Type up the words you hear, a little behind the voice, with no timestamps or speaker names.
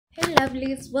Hey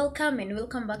lovelies, welcome and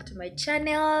welcome back to my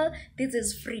channel. This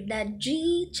is Frida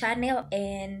G channel,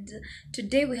 and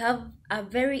today we have a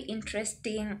very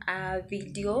interesting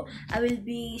video. I will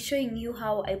be showing you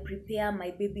how I prepare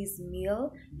my baby's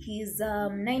meal. He's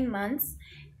 9 months,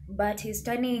 but he's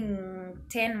turning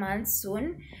 10 months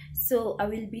soon, so I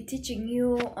will be teaching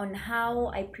you on how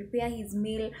I prepare his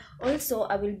meal. Also,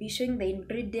 I will be showing the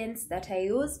ingredients that I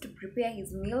use to prepare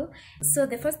his meal. So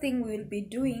the first thing we will be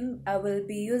doing, I will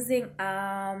be using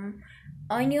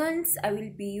onions, I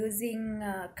will be using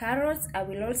carrots, I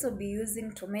will also be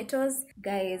using tomatoes.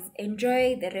 Guys,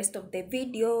 enjoy the rest of the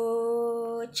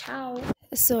video. Ciao.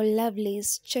 So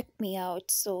lovelies, check me out.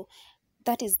 So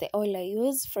that is the oil I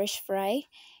use, fresh fry,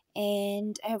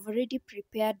 and I've already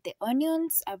prepared the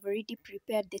onions, I've already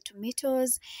prepared the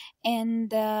tomatoes and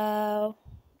the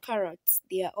carrots.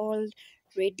 They are all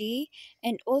ready,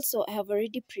 and also I have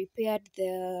already prepared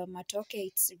the matoke,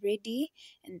 it's ready,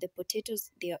 and the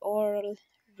potatoes, they are all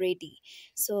ready.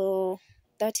 So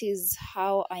that is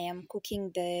how I am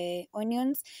cooking the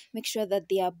onions. Make sure that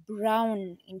they are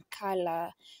brown in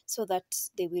color so that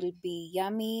they will be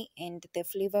yummy and the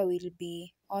flavor will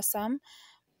be awesome.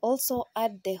 Also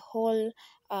add the whole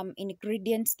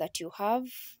ingredients that you have.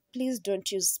 Please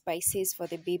don't use spices for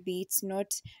the baby, it's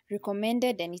not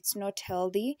recommended and it's not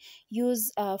healthy.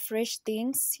 Use fresh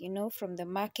things, from the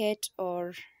market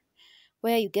or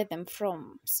where you get them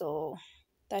from. So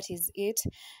that is it.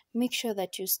 Make sure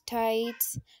that you stir it.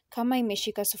 Kama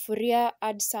imeshika sufuria,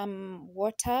 add some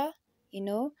water.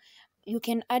 You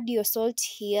can add your salt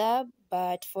here,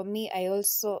 but for me, I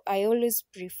always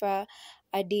prefer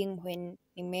adding when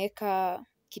nimeweka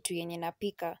kitu yenye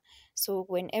napika. So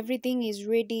when everything is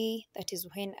ready, that is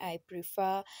when I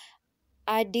prefer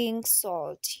adding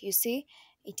salt. You see,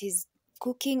 it is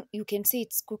cooking. You can see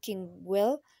it's cooking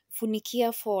well.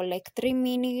 Funikia for like 3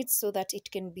 minutes so that it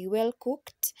can be well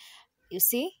cooked. You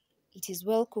see, it is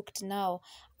well cooked now.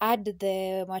 Add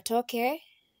the matoke,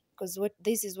 because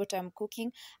this is what I'm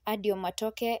cooking. Add your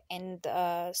matoke and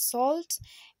salt,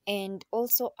 and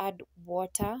also add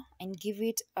water and give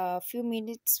it a few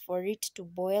minutes for it to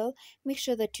boil. Make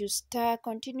sure that you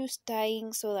continue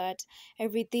stirring so that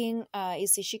everything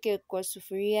isishike kwa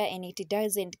sufuria and it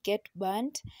doesn't get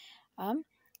burnt.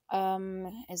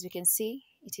 As you can see,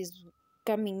 it is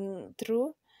coming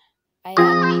through.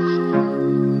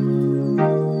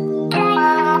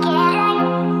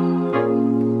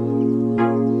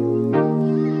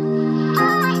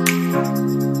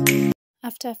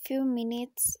 After a few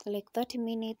minutes, like 30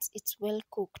 minutes, it's well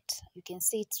cooked. You can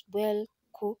see it's well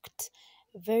cooked,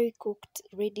 very cooked,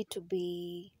 ready to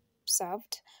be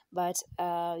served. But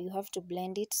you have to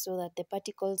blend it so that the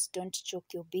particles don't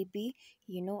choke your baby.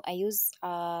 I use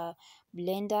a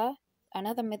blender.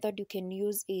 Another method you can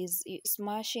use is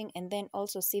smashing and then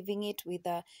also sieving it with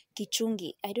a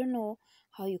kichungi. I don't know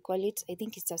how you call it. I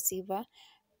think it's a sieve.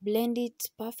 Blend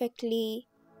it perfectly.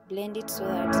 Blend it so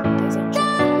that it doesn't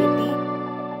choke the baby.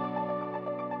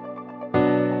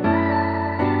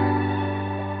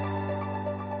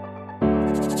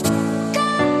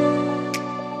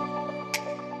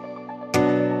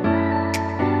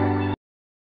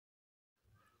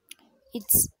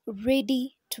 It's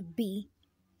ready to be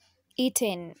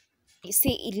eaten. You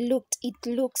see, it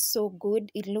looks so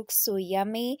good, it looks so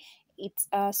yummy, it's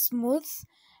smooth,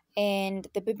 and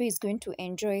the baby is going to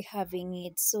enjoy having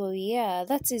it. So yeah,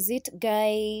 that is it,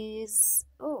 guys.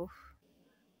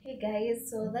 Hey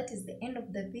guys, so that is the end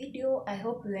of the video. I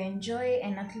hope you enjoy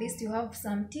and at least you have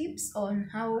some tips on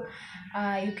how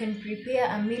you can prepare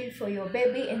a meal for your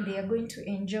baby and they are going to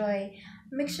enjoy.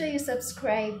 Make sure you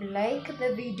subscribe, like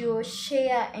the video,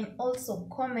 share, and also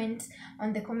comment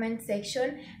on the comment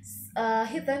section.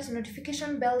 Hit that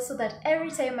notification bell so that every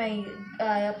time I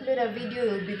upload a video,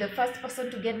 you'll be the first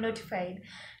person to get notified.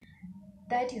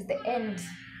 That is the end.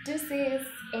 Deuces,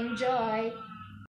 enjoy.